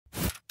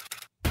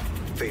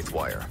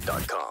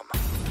Faithwire.com.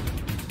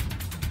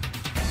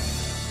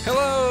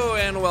 Hello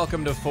and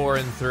welcome to 4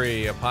 and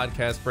 3, a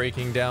podcast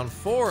breaking down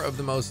 4 of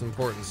the most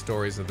important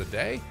stories of the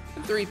day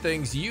and 3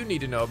 things you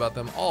need to know about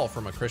them, all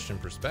from a Christian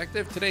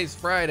perspective. Today's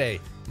Friday,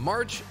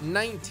 March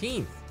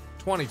 19th,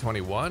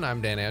 2021.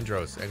 I'm Dan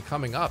Andros, and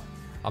coming up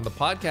on the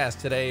podcast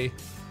today,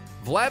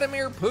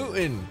 Vladimir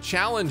Putin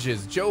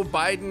challenges Joe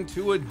Biden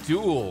to a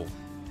duel.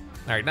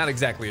 All right, not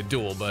exactly a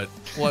duel, but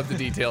we'll have the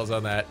details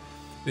on that.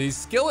 The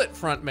Skillet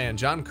frontman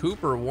John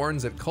Cooper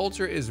warns that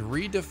culture is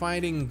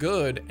redefining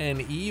good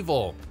and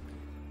evil.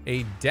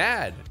 A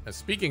dad,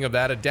 speaking of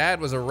that, a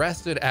dad was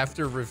arrested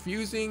after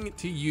refusing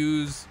to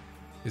use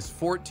his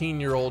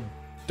 14-year-old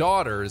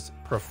daughter's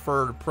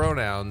preferred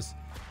pronouns.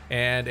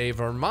 And a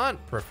Vermont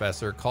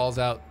professor calls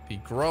out the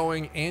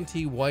growing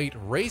anti-white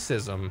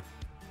racism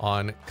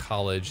on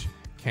college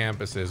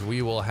campuses.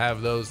 We will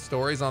have those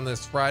stories on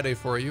this Friday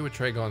for you with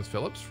Trey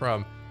Goins-Phillips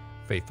from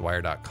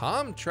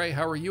Faithwire.com. Trey,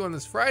 how are you on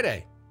this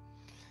Friday?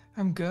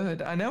 I'm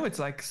good. I know it's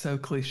like so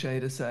cliche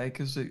to say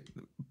because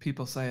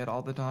people say it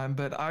all the time,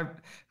 but I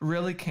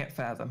really can't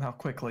fathom how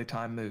quickly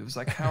time moves.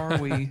 Like, how are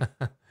we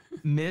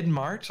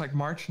mid-March, like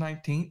March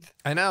 19th?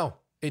 I know.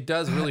 It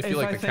does really feel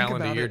like the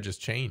calendar year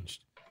just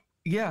changed.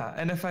 Yeah,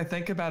 and if I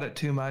think about it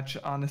too much,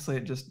 honestly,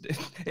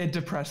 it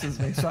depresses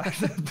me, so I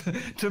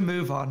have to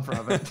move on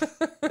from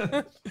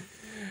it.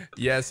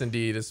 Yes,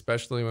 indeed,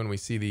 especially when we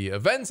see the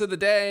events of the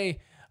day,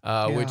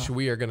 which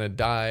we are going to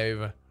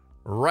dive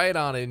right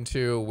on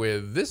into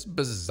with this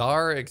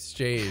bizarre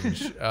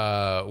exchange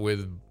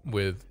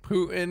with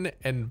Putin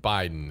and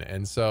Biden.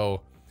 And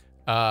so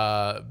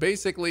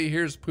basically,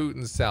 here's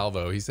Putin's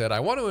salvo. He said, "I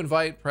want to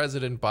invite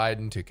President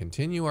Biden to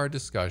continue our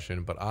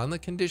discussion, but on the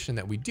condition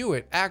that we do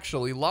it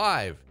actually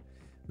live."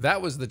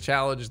 That was the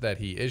challenge that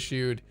he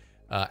issued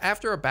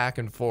after a back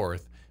and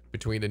forth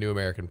between the new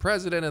American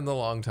president and the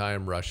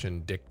longtime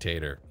Russian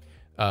dictator.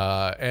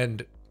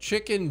 And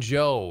Chicken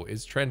Joe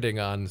is trending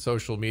on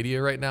social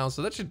media right now,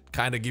 so that should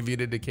kind of give you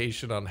an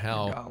indication on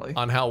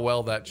how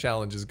well that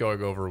challenge is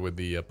going over with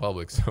the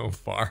public so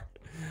far.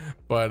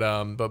 But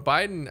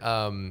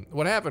Biden,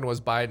 what happened was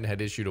Biden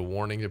had issued a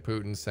warning to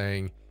Putin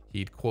saying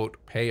he'd,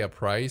 quote, pay a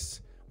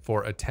price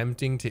for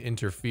attempting to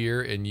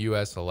interfere in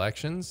U.S.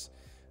 elections.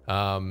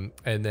 And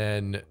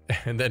then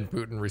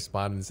Putin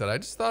responded and said, "I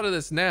just thought of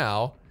this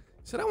now."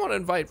 He said, "I want to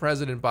invite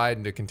President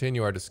Biden to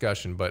continue our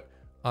discussion, but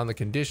on the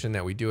condition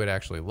that we do it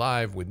actually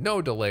live with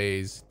no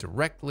delays,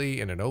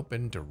 directly in an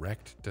open,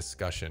 direct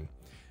discussion."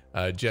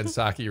 Jen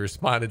Psaki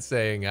responded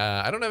saying,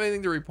 "I don't have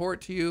anything to report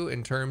to you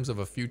in terms of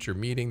a future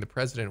meeting. The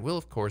president will,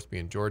 of course, be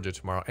in Georgia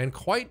tomorrow and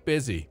quite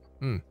busy."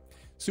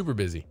 Super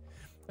busy.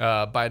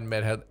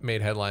 Biden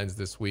made headlines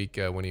this week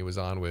when he was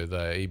on with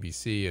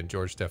ABC and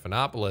George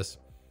Stephanopoulos.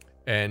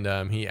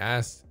 And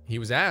he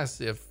was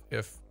asked if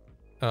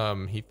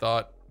he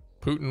thought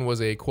Putin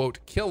was a, quote,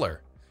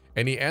 killer.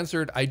 And he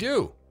answered, "I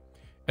do."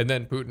 And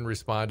then Putin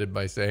responded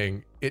by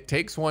saying, "It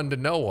takes one to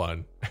know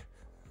one."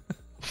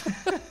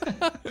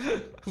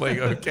 Like,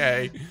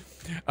 okay.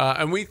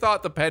 And we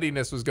thought the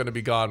pettiness was going to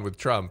be gone with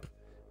Trump,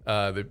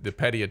 the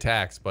petty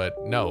attacks,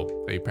 but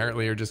no, they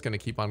apparently are just going to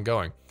keep on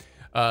going.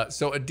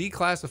 So a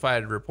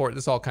declassified report,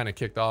 this all kind of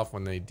kicked off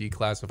when the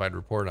declassified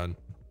report on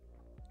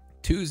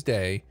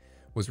Tuesday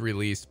was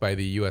released by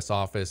the U.S.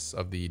 Office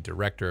of the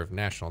Director of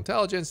National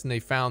Intelligence, and they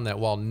found that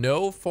while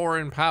no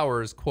foreign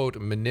powers, quote,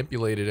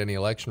 manipulated any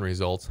election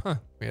results,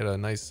 we had a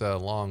nice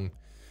long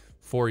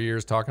 4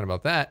 years talking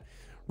about that,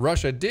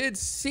 Russia did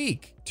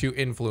seek to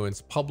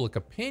influence public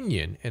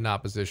opinion in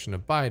opposition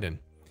of Biden.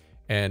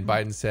 And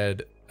Biden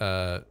said,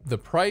 the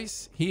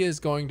price he is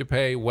going to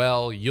pay,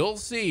 well, you'll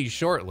see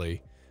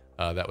shortly.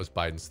 That was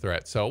Biden's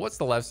threat. So what's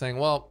the left saying?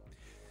 Well,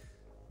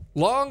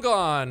 long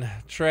gone,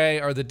 Trey,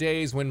 are the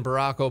days when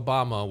Barack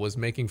Obama was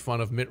making fun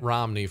of Mitt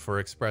Romney for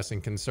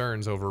expressing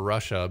concerns over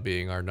Russia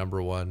being our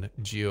number one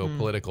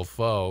geopolitical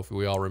foe. If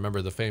we all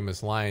remember the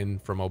famous line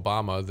from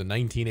Obama, "The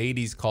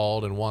 1980s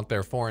called and want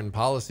their foreign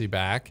policy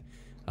back."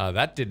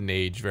 That didn't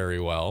age very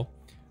well.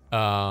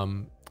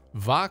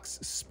 Vox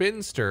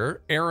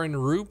spinster Aaron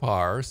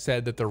Rupar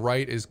said that the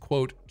right is,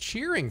 quote,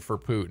 cheering for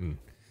Putin.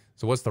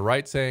 So what's the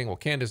right saying? Well,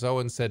 Candace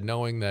Owens said,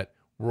 knowing that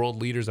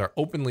world leaders are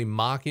openly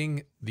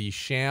mocking the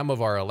sham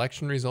of our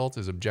election results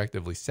is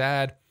objectively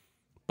sad.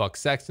 Buck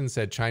Sexton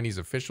said Chinese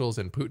officials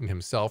and Putin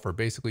himself are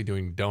basically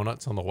doing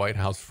donuts on the White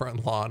House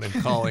front lawn and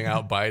calling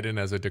out Biden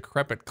as a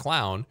decrepit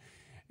clown.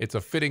 It's a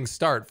fitting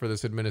start for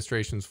this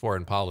administration's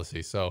foreign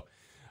policy. So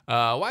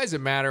why does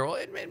it matter? Well,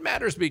 it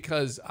matters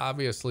because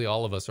obviously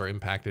all of us are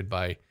impacted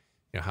by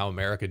how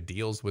America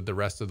deals with the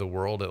rest of the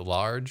world at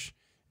large.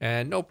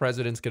 And no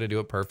president's going to do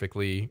it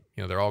perfectly.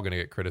 They're all going to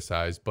get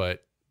criticized.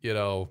 But,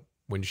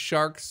 when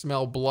sharks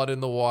smell blood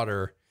in the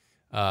water,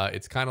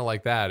 it's kind of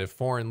like that. If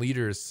foreign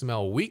leaders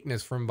smell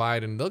weakness from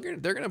Biden,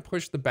 they're going to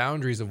push the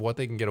boundaries of what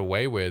they can get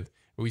away with.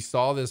 We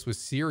saw this with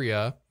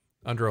Syria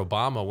under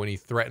Obama when he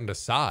threatened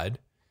Assad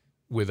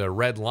with a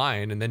red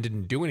line and then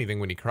didn't do anything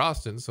when he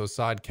crossed it. So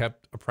Assad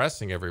kept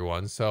oppressing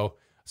everyone. So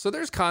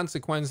there's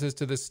consequences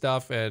to this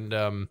stuff.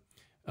 And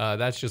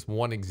That's just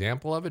one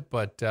example of it,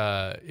 but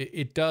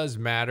it does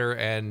matter.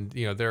 And,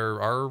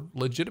 there are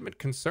legitimate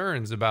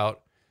concerns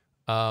about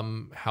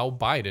how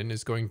Biden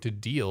is going to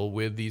deal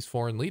with these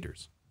foreign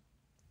leaders.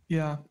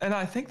 Yeah, and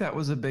I think that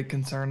was a big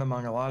concern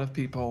among a lot of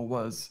people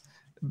was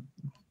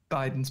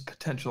Biden's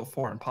potential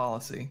foreign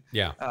policy.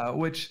 Yeah.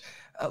 Which,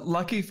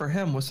 lucky for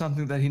him, was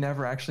something that he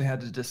never actually had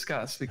to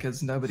discuss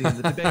because nobody in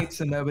the debates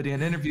and nobody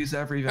in interviews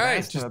ever even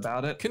asked him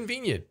about it.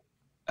 Convenient.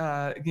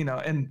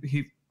 And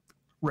he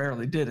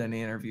rarely did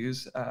any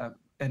interviews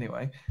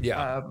anyway.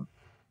 Yeah.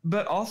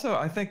 But also,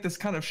 I think this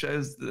kind of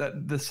shows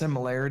that the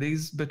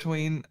similarities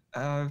between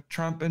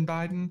Trump and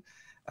Biden.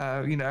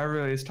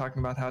 Everybody was talking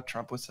about how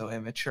Trump was so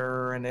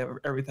immature and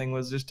everything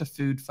was just a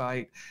food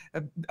fight.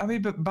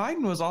 But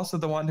Biden was also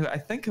the one who, I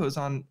think it was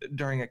on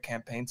during a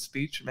campaign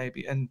speech,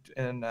 maybe in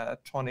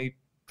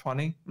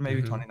 2020,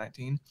 maybe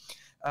 2019,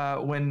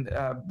 when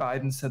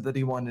Biden said that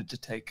he wanted to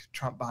take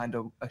Trump behind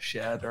a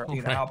shed or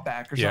out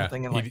back or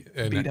something and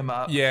beat him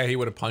up. Yeah, he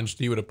would have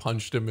punched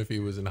him if he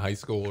was in high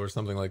school or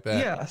something like that.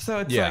 Yeah, so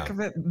it's like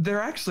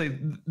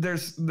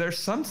there's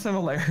some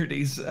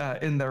similarities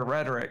in their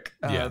rhetoric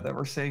that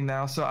we're seeing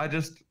now. So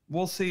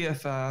we'll see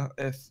if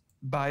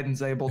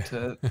Biden's able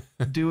to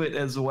do it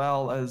as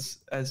well as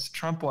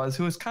Trump was,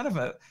 who was kind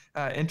of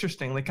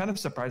interestingly, kind of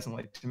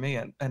surprisingly to me,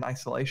 an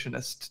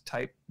isolationist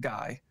type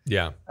guy.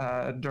 Yeah.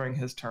 During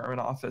his term in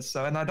office.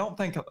 So, and I don't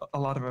think a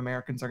lot of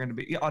Americans are going to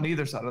be on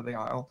either side of the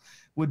aisle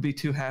would be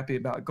too happy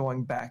about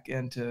going back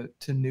into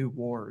new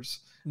wars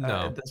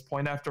at this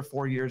point after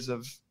 4 years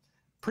of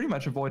pretty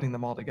much avoiding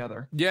them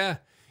altogether. Yeah.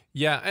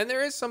 Yeah. And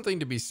there is something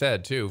to be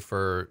said too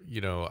for,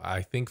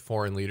 I think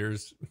foreign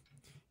leaders,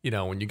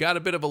 when you got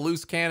a bit of a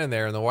loose cannon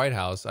there in the White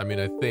House, I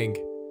think,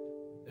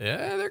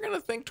 they're going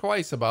to think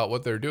twice about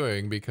what they're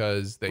doing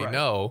because they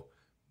know,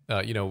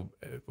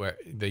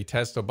 they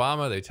test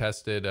Obama, they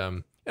tested,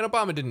 and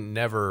Obama didn't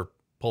never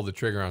pull the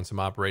trigger on some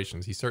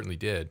operations. He certainly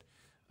did.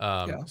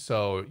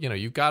 So,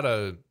 you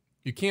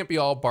can't be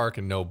all bark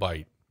and no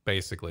bite,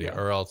 basically,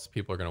 or else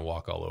people are going to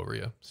walk all over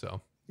you.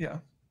 So, yeah,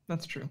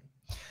 that's true.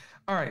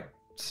 All right.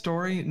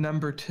 Story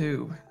number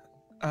 2.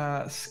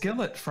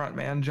 Skillet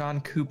frontman John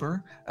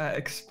Cooper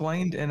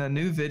explained in a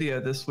new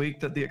video this week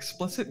that the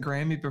explicit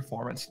Grammy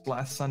performance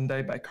last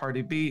Sunday by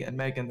Cardi B and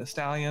Megan Thee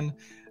Stallion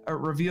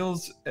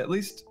reveals, at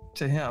least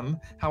to him,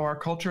 how our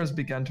culture has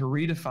begun to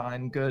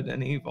redefine good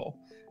and evil.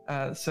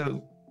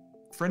 So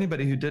for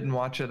anybody who didn't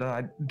watch it, and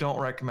I don't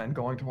recommend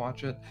going to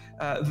watch it,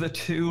 the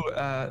two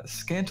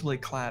scantily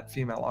clad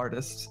female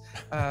artists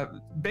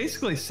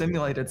basically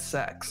simulated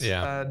sex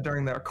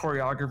during their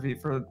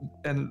choreography for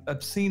an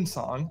obscene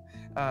song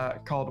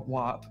called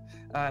WAP.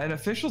 And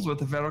officials with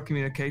the Federal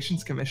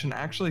Communications Commission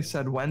actually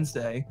said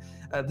Wednesday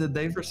that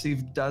they've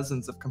received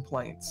dozens of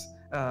complaints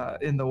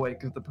in the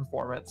wake of the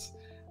performance.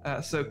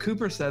 So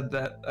Cooper said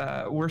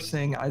that we're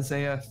seeing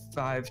Isaiah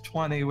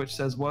 5:20, which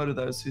says, "Woe to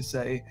those who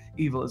say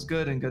evil is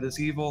good and good is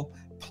evil,"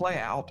 play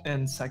out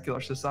in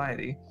secular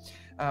society.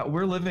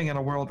 We're living in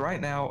a world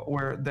right now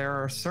where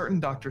there are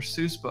certain Dr.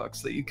 Seuss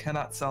books that you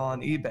cannot sell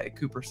on eBay,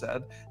 Cooper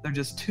said. They're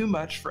just too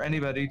much for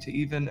anybody to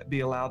even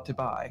be allowed to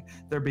buy.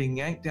 They're being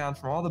yanked down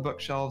from all the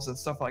bookshelves and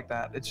stuff like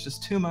that. It's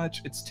just too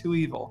much. It's too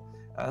evil.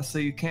 So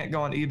you can't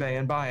go on eBay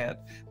and buy it,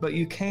 but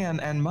you can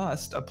and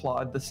must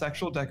applaud the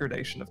sexual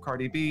degradation of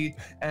Cardi B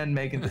and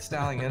Megan Thee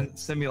Stallion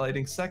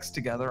simulating sex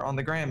together on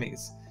the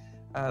Grammys.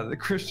 The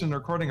Christian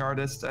recording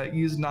artist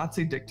used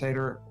Nazi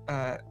dictator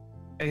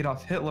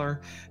Adolf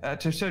Hitler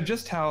to show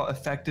just how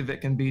effective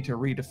it can be to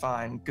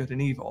redefine good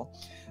and evil.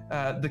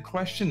 The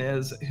question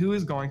is, who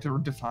is going to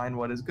define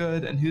what is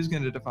good and who's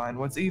going to define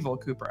what's evil,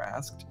 Cooper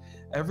asked.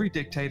 Every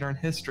dictator in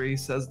history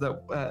says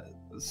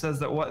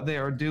that what they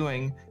are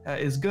doing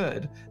is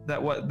good,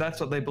 that's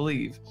what they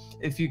believe.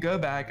 If you go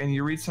back and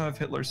you read some of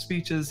Hitler's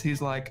speeches,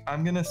 he's like,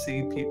 I'm going to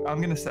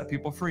set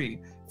people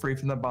free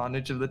from the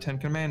bondage of the 10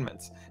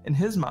 Commandments. In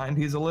his mind,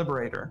 he's a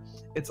liberator.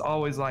 It's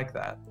always like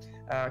that.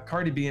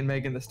 Cardi B and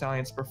Megan Thee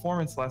Stallion's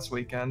performance last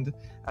weekend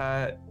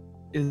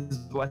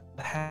is what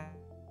happens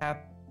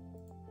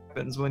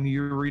when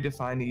you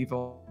redefine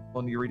evil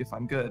and you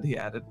redefine good, he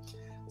added.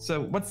 So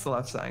what's the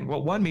left saying?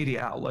 Well, one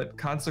media outlet,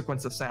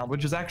 Consequence of Sound,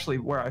 which is actually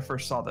where I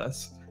first saw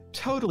this,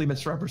 totally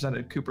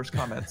misrepresented Cooper's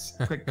comments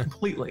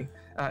completely.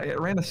 It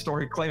ran a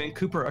story claiming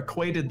Cooper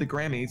equated the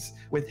Grammys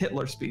with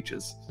Hitler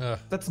speeches.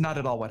 That's not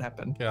at all what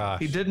happened. Gosh.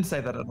 He didn't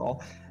say that at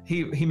all.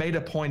 He made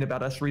a point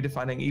about us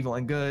redefining evil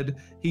and good.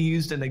 He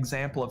used an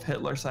example of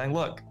Hitler saying,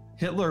 look,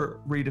 Hitler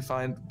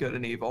redefined good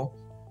and evil.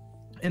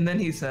 And then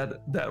he said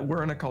that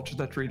we're in a culture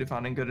that's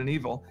redefining good and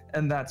evil.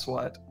 And that's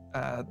what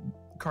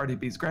Cardi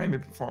B's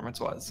Grammy performance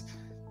was.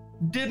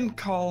 Didn't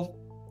call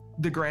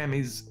the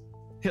Grammys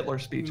Hitler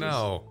speeches.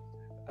 No,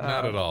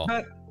 not at all.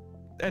 But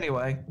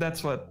anyway,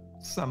 that's what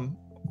some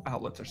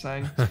outlets are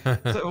saying.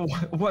 So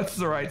what's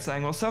the right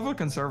saying? Well, several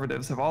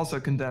conservatives have also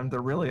condemned the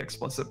really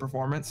explicit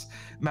performance.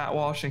 Matt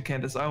Walsh and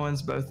Candace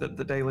Owens, both at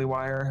the Daily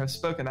Wire, have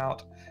spoken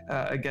out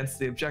against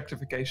the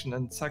objectification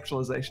and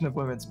sexualization of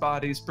women's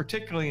bodies,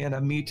 particularly in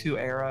a Me Too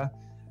era.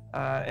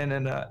 And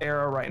in an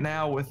era right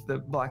now with the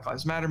Black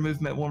Lives Matter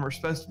movement, when we're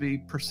supposed to be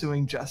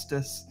pursuing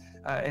justice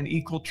and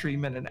equal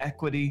treatment and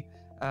equity,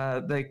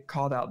 they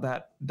called out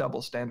that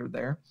double standard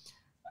there.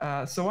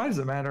 So why does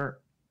it matter?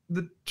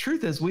 The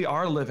truth is we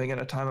are living in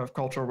a time of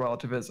cultural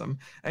relativism.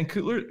 And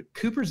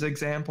Cooper's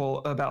example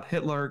about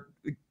Hitler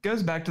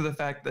goes back to the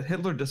fact that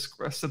Hitler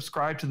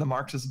subscribed to the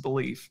Marxist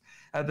belief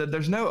that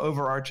there's no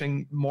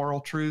overarching moral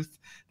truth,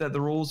 that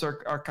the rules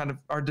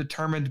are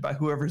determined by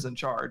whoever's in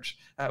charge,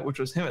 which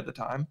was him at the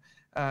time,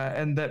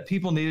 and that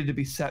people needed to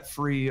be set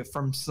free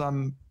from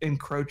some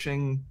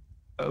encroaching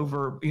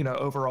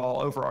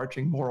overall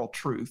overarching moral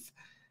truth,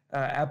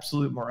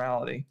 absolute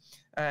morality.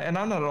 And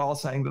I'm not at all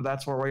saying that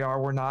that's where we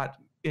are. We're not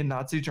in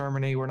Nazi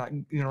Germany. We're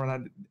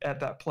not at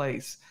that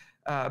place.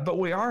 But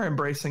we are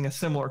embracing a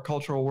similar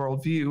cultural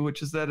worldview,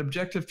 which is that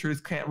objective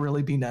truth can't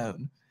really be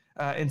known.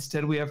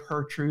 Instead, we have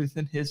her truth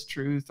and his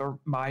truth or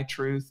my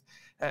truth.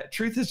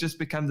 Truth has just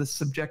become this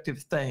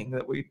subjective thing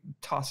that we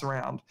toss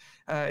around.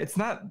 It's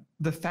not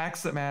the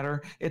facts that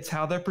matter. It's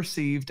how they're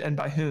perceived and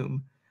by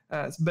whom.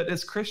 But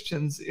as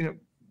Christians,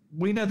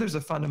 we know there's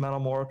a fundamental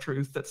moral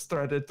truth that's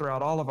threaded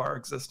throughout all of our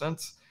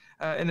existence.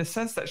 In a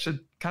sense, that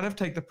should kind of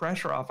take the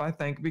pressure off, I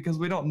think, because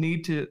we don't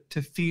need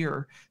to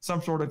fear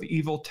some sort of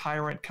evil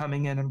tyrant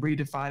coming in and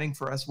redefining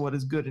for us what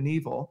is good and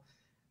evil.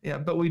 Yeah,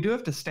 but we do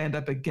have to stand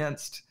up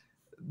against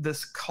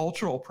this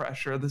cultural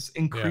pressure, this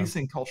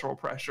increasing cultural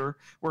pressure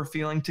we're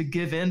feeling to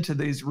give in to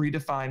these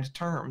redefined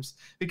terms.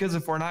 Because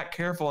if we're not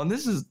careful, and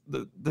this is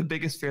the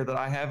biggest fear that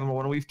I have, and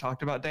one we've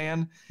talked about,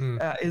 Dan,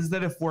 is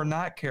that if we're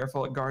not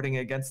careful at guarding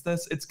against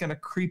this, it's going to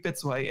creep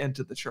its way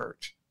into the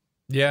church.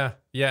 Yeah,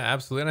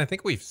 absolutely. And I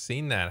think we've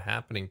seen that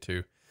happening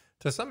to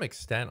some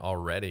extent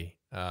already.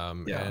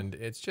 And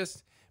it's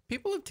just,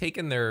 people have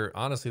taken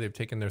they've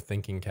taken their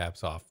thinking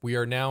caps off. We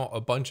are now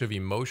a bunch of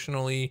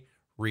emotionally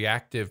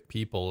reactive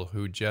people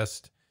who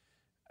just,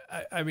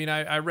 I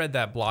read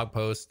that blog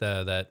post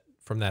that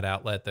from that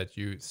outlet that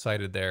you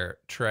cited there,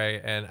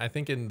 Trey, and I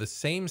think in the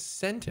same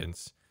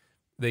sentence,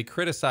 they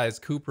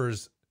criticized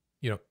Cooper's,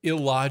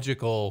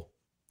 illogical,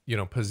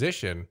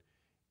 position,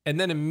 and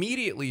then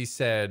immediately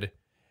said,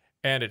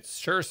 and it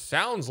sure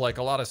sounds like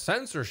a lot of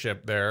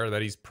censorship there,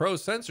 that he's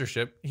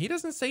pro-censorship. He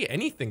doesn't say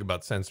anything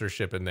about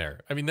censorship in there.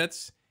 I mean,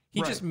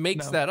 he just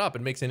makes that up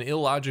and makes an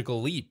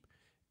illogical leap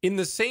in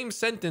the same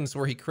sentence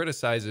where he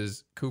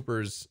criticizes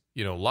Cooper's,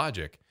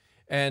 logic.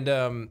 And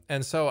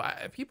so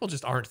people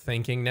just aren't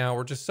thinking now.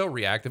 We're just so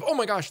reactive. Oh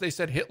my gosh, they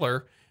said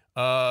Hitler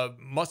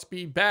must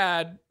be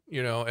bad,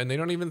 and they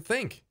don't even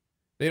think.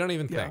 They don't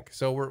even think.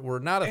 So we're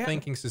not a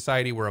thinking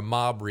society. We're a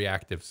mob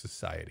reactive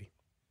society.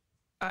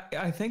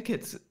 I think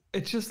it's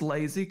just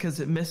lazy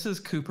because it misses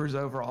Cooper's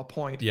overall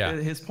point. Yeah.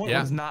 His point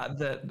was not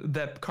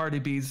that Cardi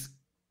B's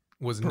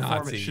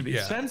performance Nazi. should be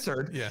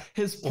censored. Yeah.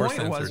 His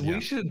point was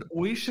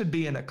we should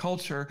be in a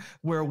culture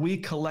where we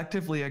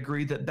collectively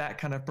agree that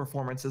kind of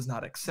performance is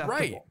not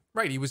acceptable.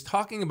 Right. He was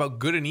talking about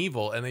good and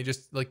evil, and they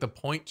just like the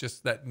point.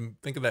 Just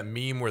think of that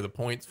meme where the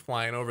point's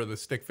flying over the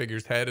stick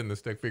figure's head, and the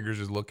stick figure's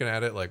just looking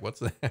at it like,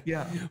 "What's that?"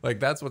 Yeah. Like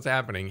that's what's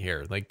happening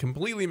here. Like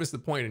completely miss the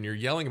point, and you're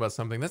yelling about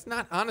something that's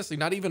honestly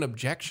not even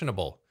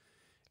objectionable.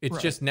 It's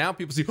just now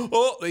people see,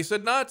 oh, they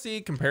said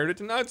Nazi, compared it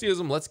to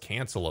Nazism. Let's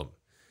cancel them.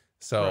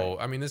 So,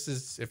 I mean,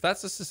 if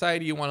that's the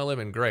society you want to live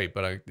in, great,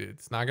 but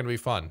it's not going to be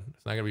fun.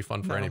 It's not going to be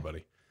fun for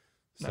anybody.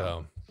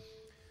 So,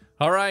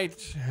 all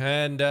right.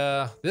 And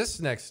this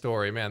next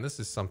story, man, this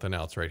is something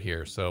else right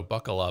here. So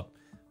buckle up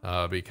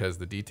because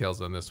the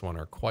details on this one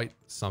are quite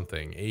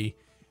something.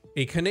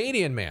 A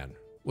Canadian man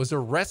was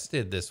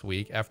arrested this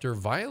week after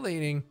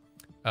violating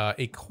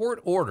a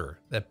court order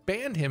that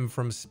banned him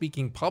from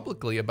speaking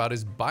publicly about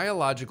his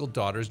biological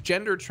daughter's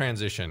gender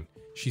transition.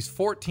 She's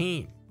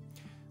 14.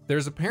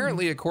 There's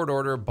apparently a court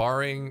order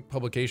barring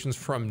publications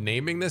from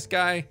naming this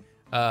guy.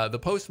 The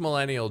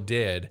post-millennial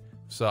did,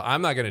 so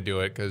I'm not going to do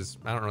it because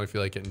I don't really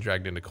feel like getting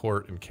dragged into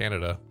court in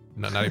Canada.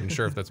 Not even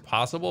sure if that's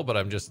possible, but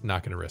I'm just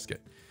not going to risk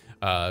it.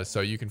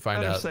 So you can find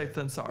out. Better safe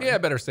than sorry. Yeah,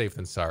 better safe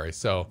than sorry.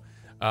 So,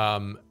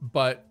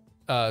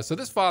 so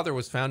this father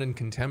was found in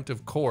contempt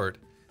of court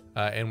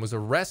and was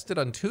arrested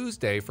on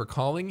Tuesday for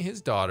calling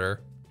his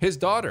daughter,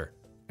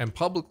 and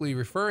publicly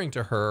referring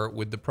to her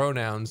with the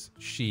pronouns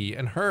she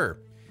and her.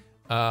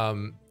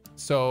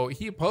 So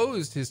he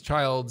opposed his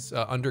child's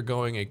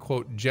undergoing a,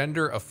 quote,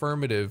 gender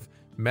affirmative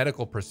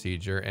medical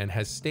procedure and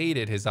has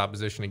stated his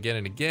opposition again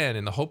and again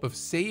in the hope of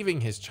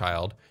saving his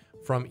child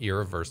from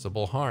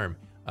irreversible harm.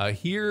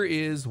 Here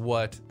is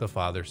what the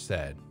father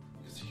said.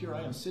 Here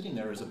I am sitting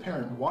there as a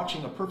parent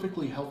watching a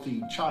perfectly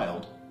healthy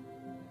child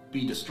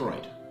be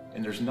destroyed.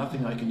 And there's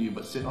nothing I can do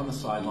but sit on the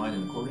sideline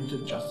and, according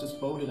to Justice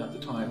Bowden at the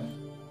time,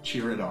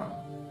 cheer it on.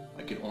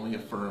 I could only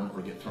affirm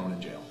or get thrown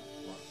in jail.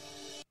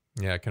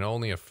 Yeah, can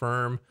only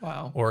affirm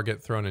or get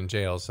thrown in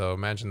jail. So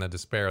imagine the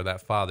despair of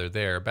that father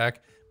there.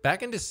 Back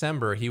in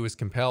December, he was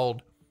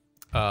compelled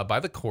by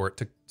the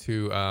court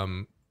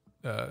to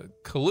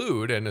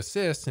collude and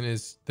assist in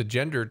the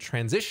gender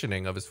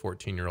transitioning of his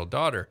 14-year-old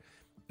daughter,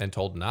 and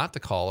told not to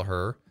call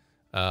her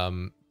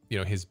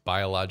his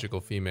biological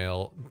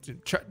female,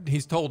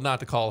 he's told not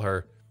to call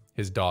her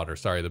his daughter.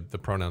 Sorry, the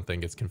pronoun thing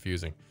gets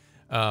confusing.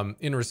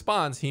 In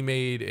response, he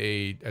made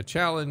a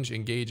challenge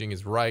engaging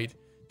his right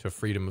to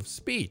freedom of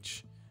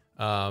speech.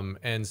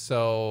 And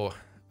so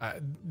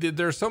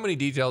there's so many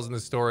details in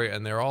this story,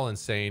 and they're all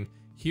insane.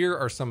 Here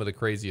are some of the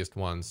craziest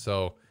ones.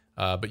 So,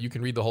 but you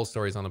can read the whole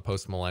stories on the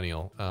Post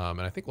Millennial.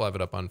 And I think we'll have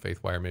it up on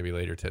Faithwire maybe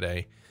later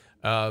today.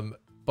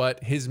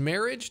 But his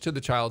marriage to the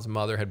child's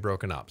mother had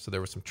broken up. So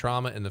there was some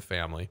trauma in the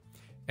family.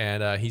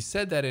 And he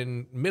said that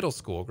in middle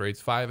school,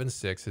 grades 5 and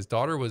 6, his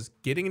daughter was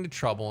getting into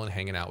trouble and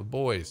hanging out with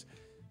boys.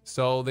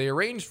 So they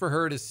arranged for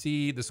her to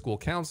see the school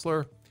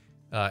counselor.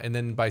 And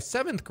then by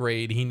 7th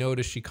grade, he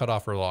noticed she cut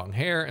off her long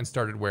hair and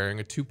started wearing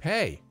a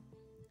toupee.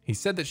 He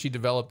said that she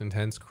developed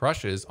intense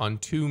crushes on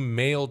 2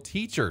 male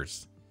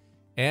teachers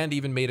and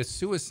even made a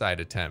suicide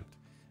attempt.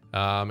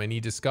 And he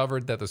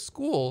discovered that the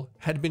school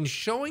had been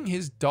showing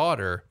his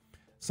daughter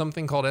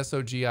something called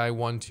SOGI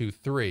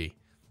 123,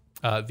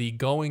 the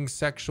Going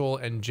Sexual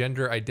and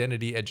Gender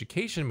Identity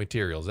Education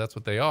materials. That's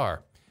what they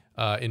are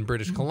in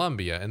British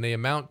Columbia. And they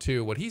amount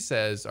to what he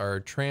says are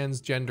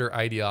transgender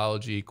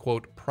ideology,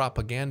 quote,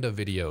 propaganda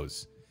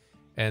videos.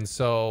 And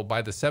so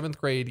by the 7th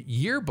grade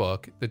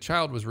yearbook, the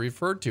child was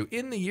referred to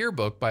in the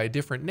yearbook by a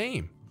different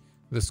name.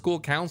 The school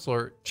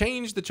counselor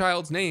changed the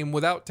child's name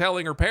without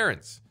telling her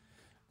parents.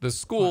 The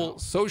school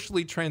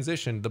socially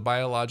transitioned the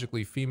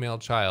biologically female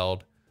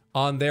child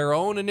on their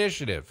own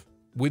initiative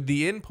with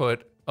the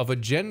input of a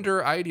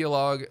gender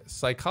ideologue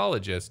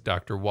psychologist,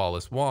 Dr.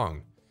 Wallace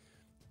Wong.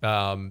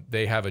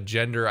 They have a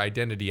gender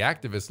identity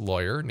activist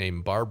lawyer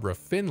named Barbara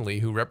Finley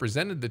who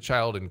represented the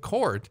child in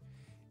court,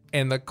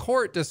 and the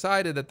court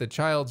decided that the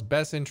child's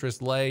best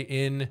interest lay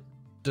in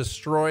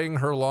destroying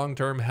her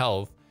long-term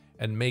health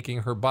and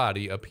making her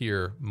body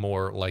appear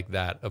more like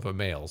that of a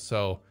male.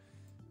 So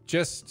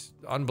just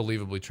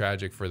unbelievably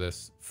tragic for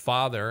this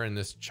father and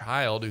this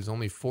child who's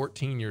only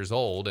 14 years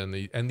old, and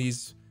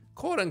these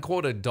quote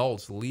unquote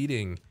adults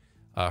leading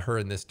her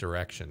in this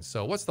direction.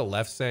 So what's the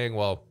left saying?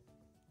 Well,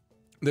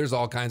 there's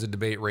all kinds of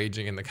debate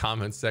raging in the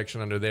comments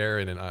section under there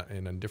and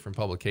in different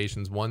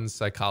publications. One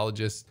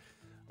psychologist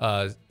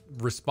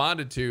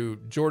responded to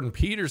Jordan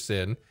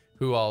Peterson,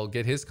 who I'll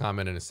get his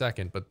comment in a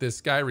second, but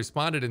this guy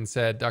responded and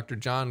said, Dr.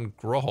 John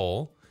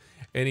Grohl,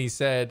 and he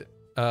said,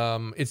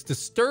 it's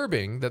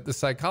disturbing that the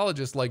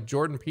psychologists like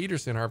Jordan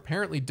Peterson are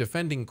apparently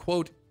defending,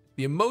 quote,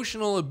 the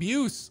emotional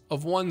abuse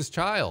of one's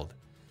child.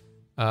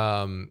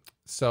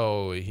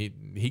 So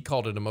he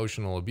called it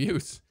emotional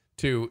abuse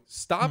to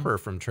stop her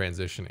from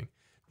transitioning.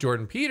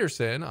 Jordan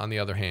Peterson, on the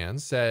other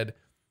hand, said,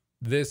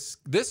 this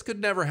could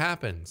never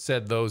happen,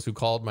 said those who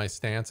called my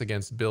stance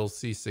against Bill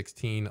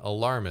C-16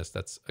 alarmist.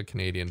 That's a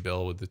Canadian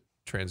bill with the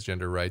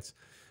transgender rights.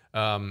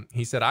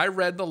 He said, I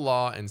read the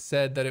law and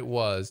said that it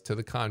was, to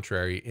the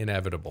contrary,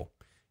 inevitable.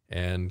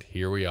 And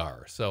here we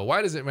are. So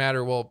why does it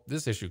matter? Well,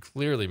 this issue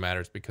clearly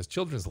matters because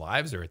children's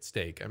lives are at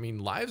stake. I mean,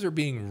 lives are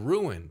being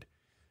ruined.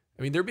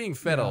 I mean, they're being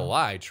fed a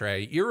lie,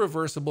 Trey.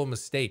 Irreversible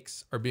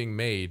mistakes are being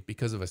made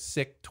because of a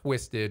sick,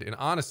 twisted, and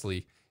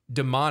honestly,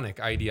 demonic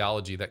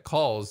ideology that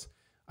calls,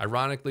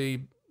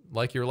 ironically,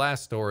 like your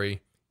last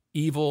story,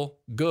 evil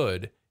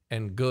good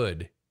and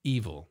good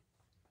evil.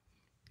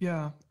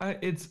 Yeah,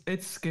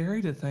 it's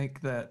scary to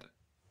think that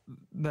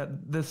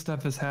this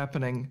stuff is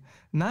happening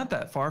not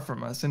that far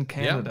from us in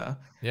Canada.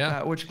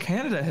 Yeah. Which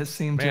Canada has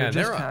seemed to have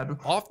just had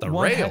off the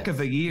one rails. heck of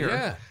a year.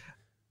 Yeah.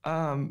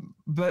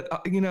 But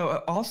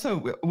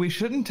also we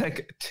shouldn't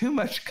take too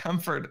much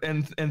comfort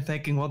in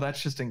thinking, well,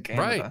 that's just in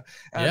Canada,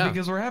 right?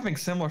 Because we're having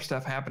similar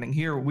stuff happening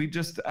here. We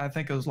just, I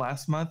think it was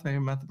last month, maybe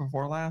a month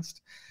before last,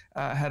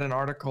 had an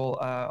article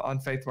on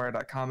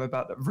Faithwire.com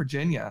about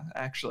Virginia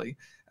actually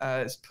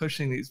is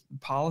pushing these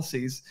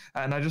policies,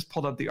 and I just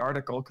pulled up the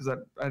article because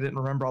I didn't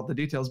remember all the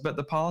details, but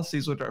the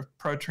policies which are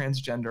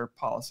pro-transgender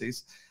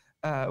policies,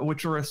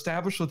 which were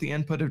established with the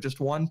input of just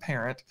one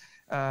parent,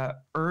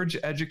 urge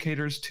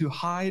educators to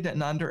hide an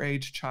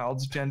underage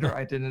child's gender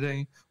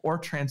identity or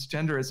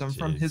transgenderism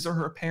from his or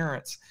her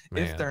parents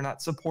if they're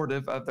not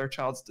supportive of their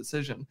child's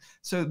decision.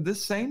 So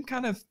this same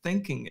kind of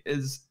thinking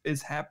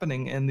is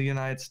happening in the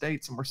United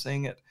States, and we're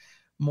seeing it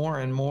more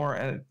and more.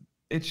 And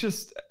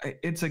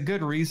it's a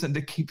good reason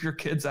to keep your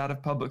kids out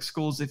of public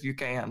schools if you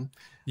can.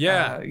 You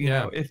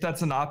know, if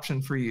that's an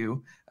option for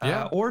you,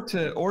 or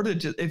to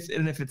just,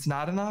 if it's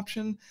not an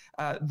option,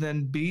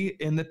 then be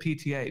in the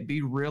PTA,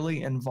 be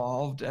really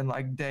involved, and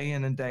like day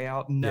in and day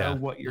out, know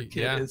what your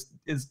kid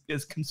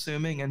is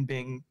consuming and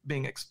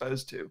being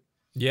exposed to.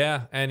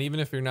 Yeah. And even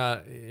if you're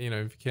not, you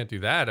know, if you can't do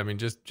that, I mean,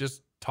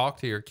 just talk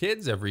to your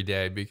kids every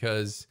day,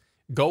 because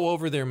go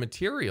over their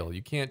material.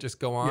 You can't just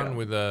go on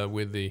with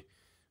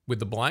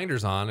the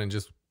blinders on and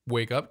just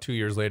wake up 2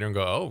 years later and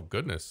go, oh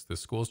goodness, the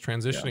school's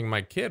transitioning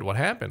my kid. What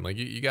happened? Like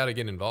you got to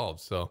get involved.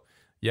 So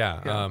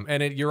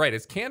and you're right.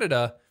 It's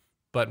Canada,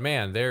 but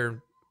man,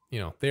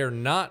 we're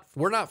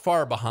not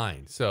far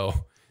behind. So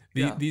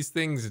these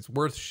things, it's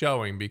worth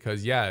showing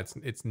because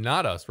it's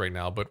not us right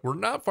now, but we're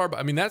not far.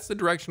 I mean, that's the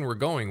direction we're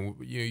going.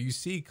 You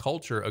see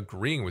culture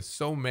agreeing with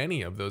so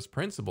many of those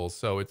principles,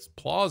 so it's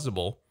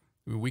plausible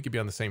we could be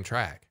on the same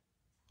track.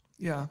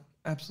 Yeah,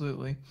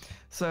 absolutely.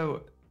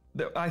 So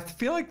I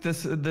feel like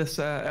this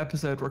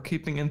episode we're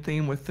keeping in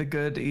theme with the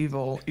good,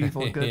 evil,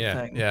 good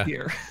thing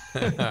here.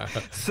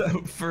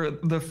 So for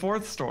the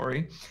fourth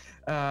story,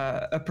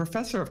 a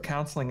professor of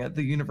counseling at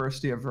the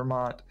University of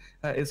Vermont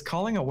is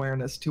calling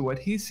awareness to what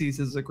he sees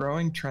as a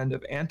growing trend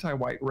of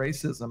anti-white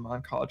racism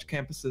on college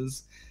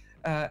campuses.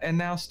 And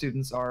now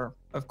students are,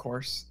 of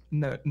course,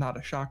 not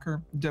a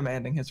shocker,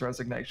 demanding his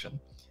resignation.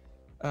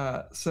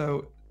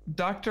 So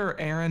Dr.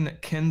 Aaron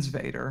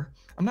Kinsvader,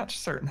 I'm not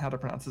certain how to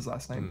pronounce his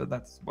last name, but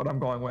that's what I'm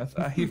going with.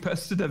 He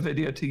posted a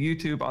video to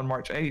YouTube on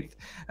March 8th.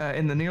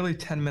 In the nearly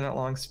 10-minute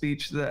long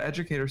speech, the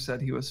educator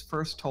said he was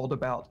first told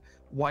about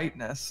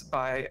whiteness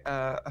by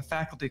a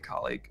faculty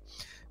colleague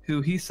who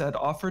he said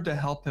offered to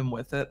help him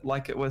with it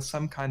like it was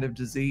some kind of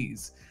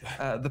disease.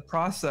 The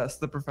process,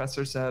 the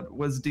professor said,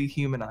 was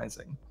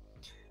dehumanizing.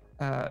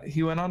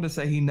 He went on to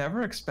say he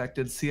never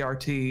expected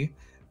CRT,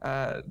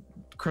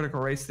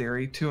 critical race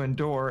theory, to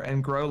endure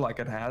and grow like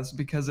it has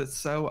because it's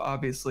so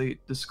obviously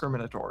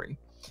discriminatory.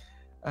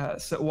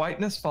 So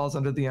whiteness falls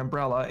under the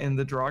umbrella in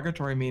the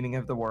derogatory meaning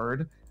of the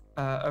word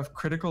of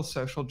critical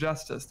social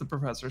justice, the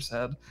professor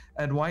said,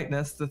 and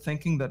whiteness, the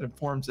thinking that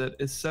informs it,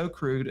 is so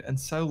crude and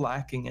so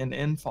lacking in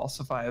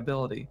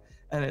infalsifiability,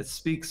 and it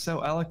speaks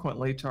so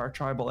eloquently to our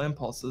tribal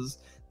impulses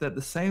that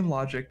the same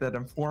logic that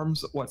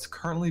informs what's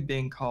currently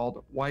being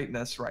called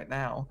whiteness right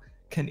now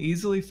can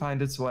easily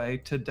find its way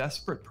to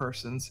desperate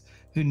persons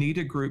who need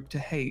a group to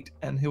hate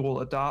and who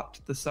will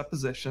adopt the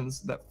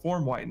suppositions that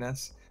form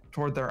whiteness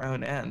toward their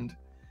own end.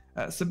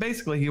 So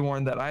basically, he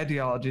warned that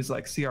ideologies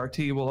like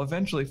CRT will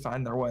eventually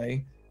find their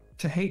way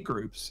to hate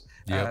groups,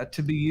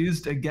 to be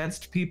used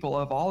against people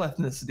of all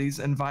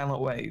ethnicities in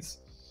violent ways.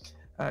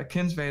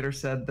 Kinsvader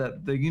said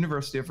that the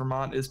University of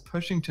Vermont is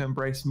pushing to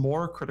embrace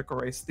more critical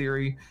race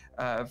theory,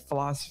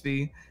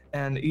 philosophy,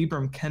 and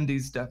Ibram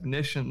Kendi's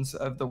definitions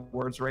of the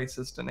words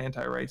racist and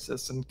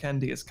anti-racist. And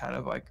Kendi is kind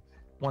of like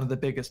one of the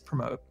biggest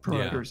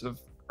promoters of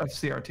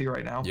CRT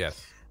right now.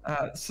 Yes.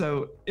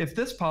 So if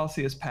this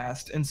policy is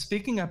passed, and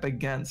speaking up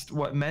against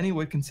what many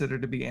would consider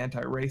to be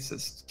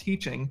anti-racist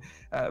teaching,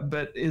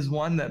 but is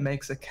one that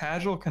makes a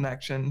causal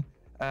connection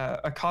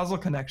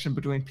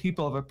between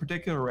people of a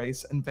particular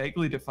race and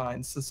vaguely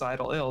defines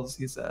societal ills,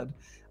 he said,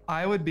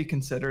 I would be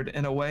considered,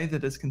 in a way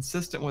that is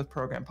consistent with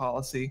program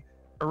policy,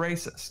 a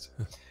racist.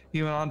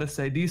 He went on to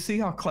say, do you see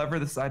how clever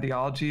this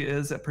ideology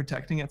is at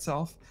protecting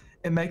itself?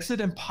 It makes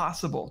it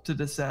impossible to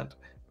dissent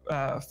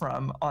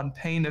from, on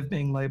pain of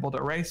being labeled a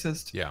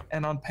racist,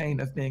 and on pain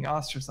of being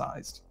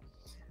ostracized.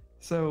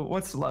 So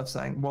what's the left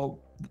saying? Well,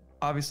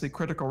 obviously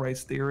critical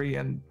race theory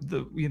and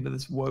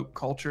this woke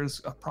culture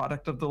is a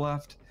product of the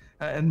left,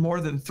 and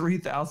more than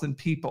 3,000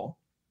 people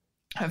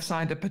have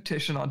signed a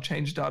petition on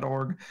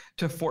change.org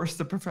to force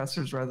the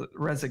professor's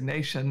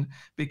resignation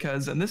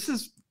because, and this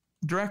is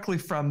directly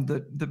from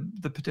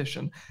the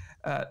petition,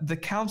 the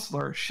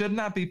counselor should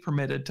not be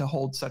permitted to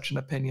hold such an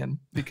opinion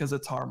because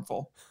it's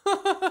harmful.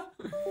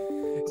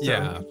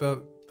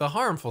 The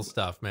harmful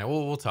stuff, man.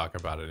 We'll talk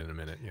about it in a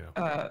minute.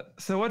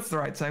 So what's the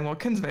right saying? Well,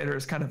 Kinsvader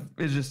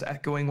is just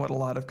echoing what a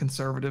lot of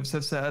conservatives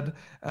have said,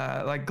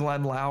 like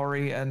Glenn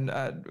Lowry and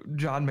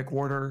John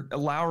McWhorter.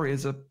 Lowry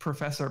is a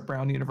professor at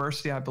Brown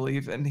University, I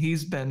believe, and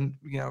he's been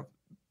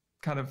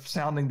kind of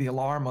sounding the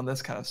alarm on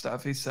this kind of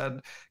stuff. He said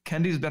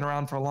Kendi's been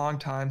around for a long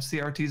time,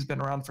 CRT's been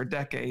around for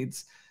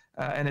decades,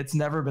 and it's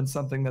never been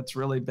something that's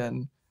really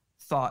been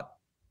thought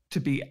to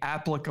be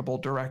applicable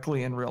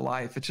directly in real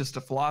life. It's just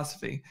a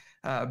philosophy,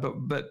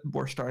 but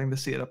we're starting to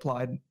see it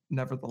applied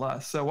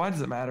nevertheless. So why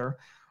does it matter?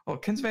 Well,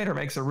 Kinsvader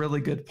makes a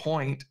really good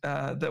point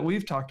that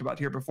we've talked about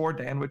here before,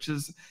 Dan, which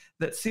is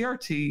that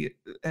CRT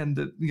and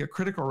the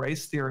critical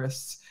race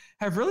theorists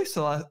have really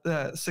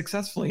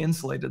successfully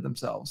insulated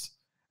themselves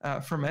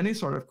from any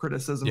sort of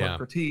criticism or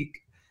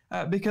critique,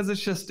 because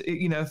it's just,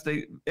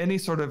 if any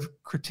sort of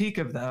critique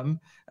of them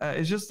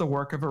is just the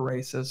work of a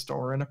racist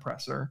or an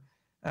oppressor.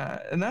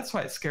 And that's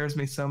why it scares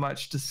me so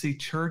much to see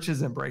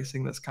churches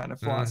embracing this kind of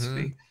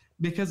philosophy,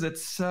 because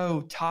it's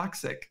so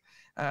toxic.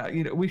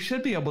 We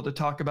should be able to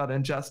talk about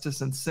injustice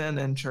and sin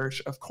in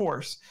church, of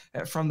course.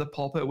 From the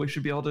pulpit, we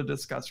should be able to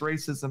discuss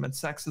racism and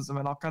sexism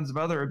and all kinds of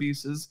other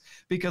abuses,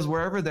 because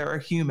wherever there are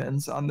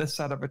humans on this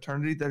side of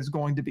eternity, there's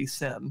going to be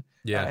sin.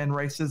 And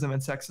racism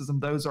and sexism,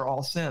 those are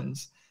all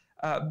sins.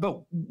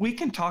 But we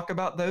can talk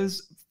about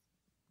those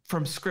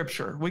from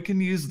scripture. We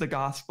can use the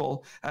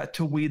gospel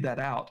to weed that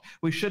out.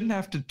 We shouldn't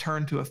have to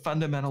turn to a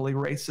fundamentally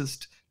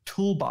racist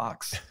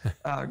toolbox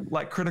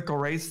like critical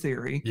race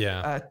theory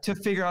to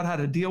figure out how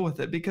to deal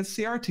with it, because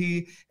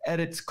CRT at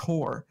its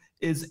core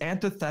is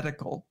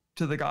antithetical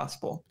to the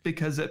gospel,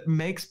 because it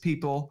makes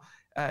people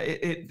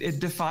it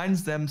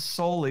defines them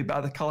solely by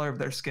the color of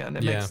their skin.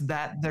 It makes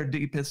that their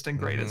deepest and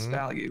greatest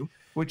value,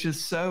 which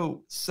is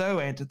so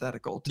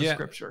antithetical to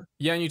scripture.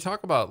 And you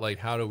talk about like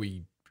how do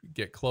we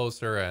get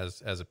closer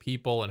as a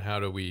people, and how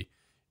do we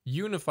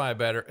unify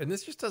better? And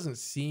this just doesn't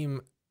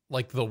seem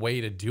like the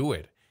way to do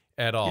it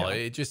at all. Yeah.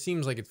 It just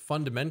seems like it's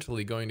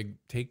fundamentally going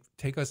to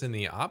take us in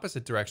the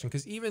opposite direction,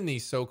 because even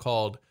these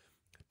so-called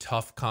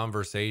tough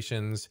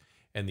conversations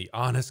and the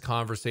honest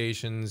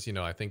conversations, you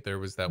know, I think there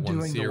was that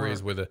one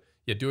series with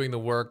doing the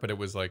work, but it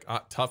was like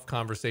tough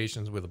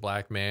conversations with a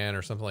black man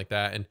or something like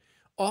that. And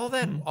all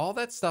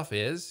that stuff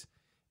is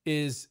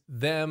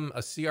them, a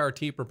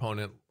CRT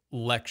proponent,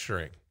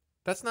 lecturing.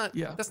 That's not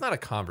a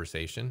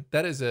conversation.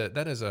 That is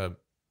a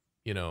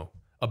you know,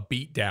 a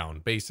beat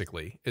down,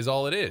 basically, is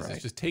all it is. Right.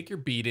 It's just take your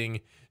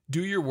beating,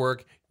 do your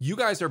work. You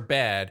guys are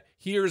bad.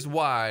 Here's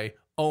why.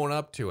 Own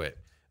up to it.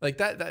 Like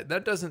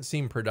that doesn't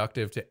seem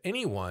productive to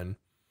anyone.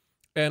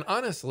 And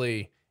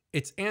honestly,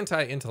 it's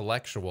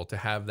anti-intellectual to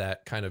have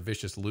that kind of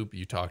vicious loop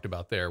you talked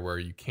about there, where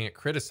you can't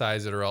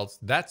criticize it or else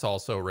that's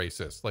also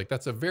racist. Like,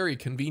 that's a very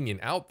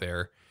convenient out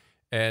there,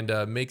 and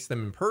makes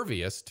them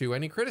impervious to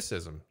any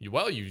criticism.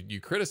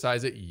 You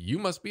criticize it, you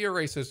must be a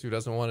racist who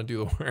doesn't want to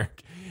do the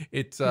work.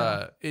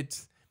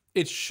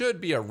 It should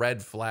be a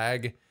red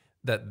flag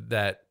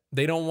that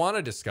they don't want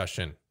a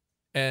discussion.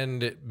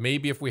 And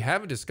maybe if we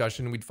have a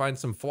discussion, we'd find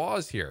some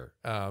flaws here,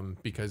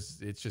 because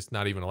it's just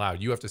not even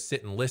allowed. You have to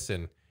sit and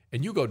listen,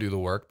 and you go do the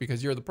work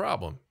because you're the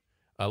problem.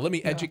 Let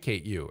me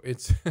educate you.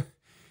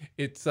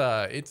 It's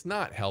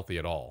not healthy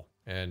at all,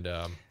 and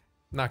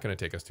not going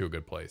to take us to a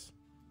good place.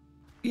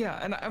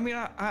 Yeah, and I mean,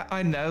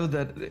 I know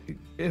that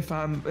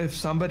if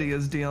somebody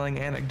is dealing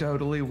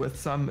anecdotally with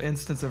some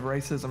instance of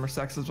racism or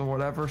sexism or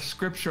whatever,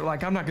 scripture,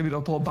 like, I'm not going to be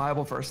able to pull a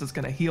Bible verse that's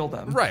going to heal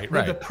them. Right.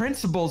 The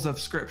principles of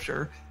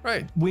scripture.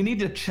 Right. We need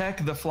to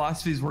check the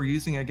philosophies we're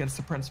using against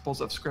the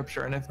principles of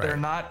scripture, and if they're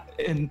not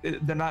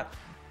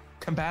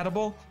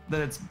compatible,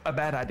 then it's a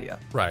bad idea.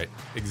 Right.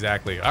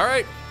 Exactly. All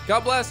right.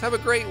 God bless. Have a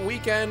great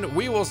weekend.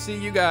 We will see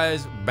you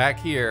guys back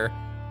here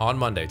on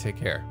Monday. Take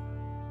care.